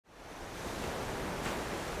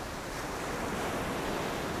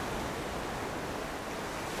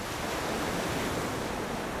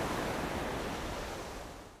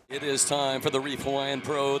It is time for the Reef Hawaiian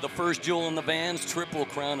Pro, the first jewel in the Vans, triple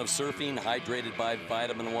crown of surfing, hydrated by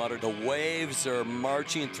vitamin water. The waves are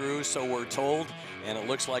marching through, so we're told, and it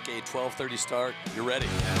looks like a 12:30 start. You're ready.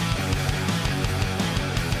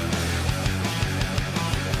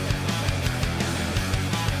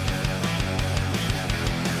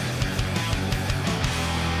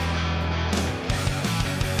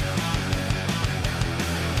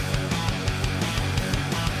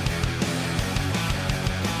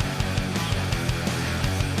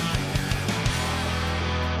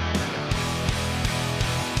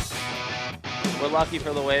 We're lucky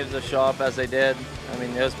for the waves to show up as they did. I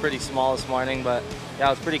mean, it was pretty small this morning, but yeah, it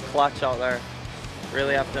was pretty clutch out there.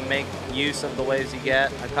 Really have to make use of the waves you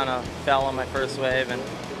get. I kind of fell on my first wave and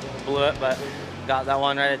blew it, but got that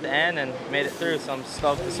one right at the end and made it through. So I'm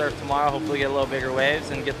stoked to surf tomorrow, hopefully get a little bigger waves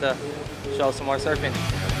and get to show some more surfing.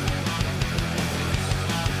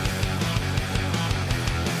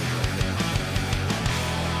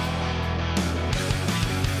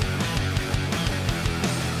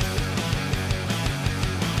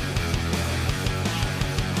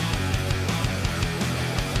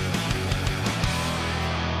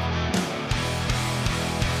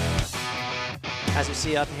 As we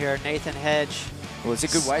see up here, Nathan Hedge. Well, it's a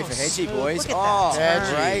good way for Hedgie, boys. Look at that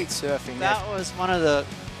turn. Great surfing. That was one of the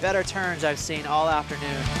better turns I've seen all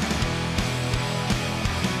afternoon.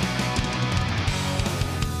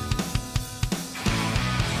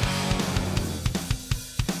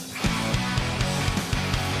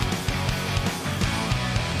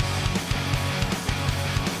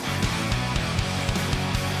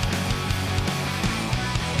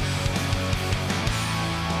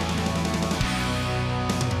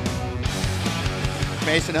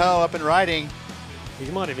 Mason Ho up and riding.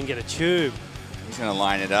 He might even get a tube. He's going to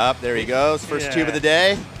line it up. There he goes. First tube of the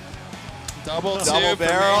day. Double barrel.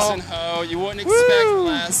 for Mason Ho. You wouldn't expect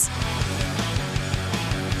less.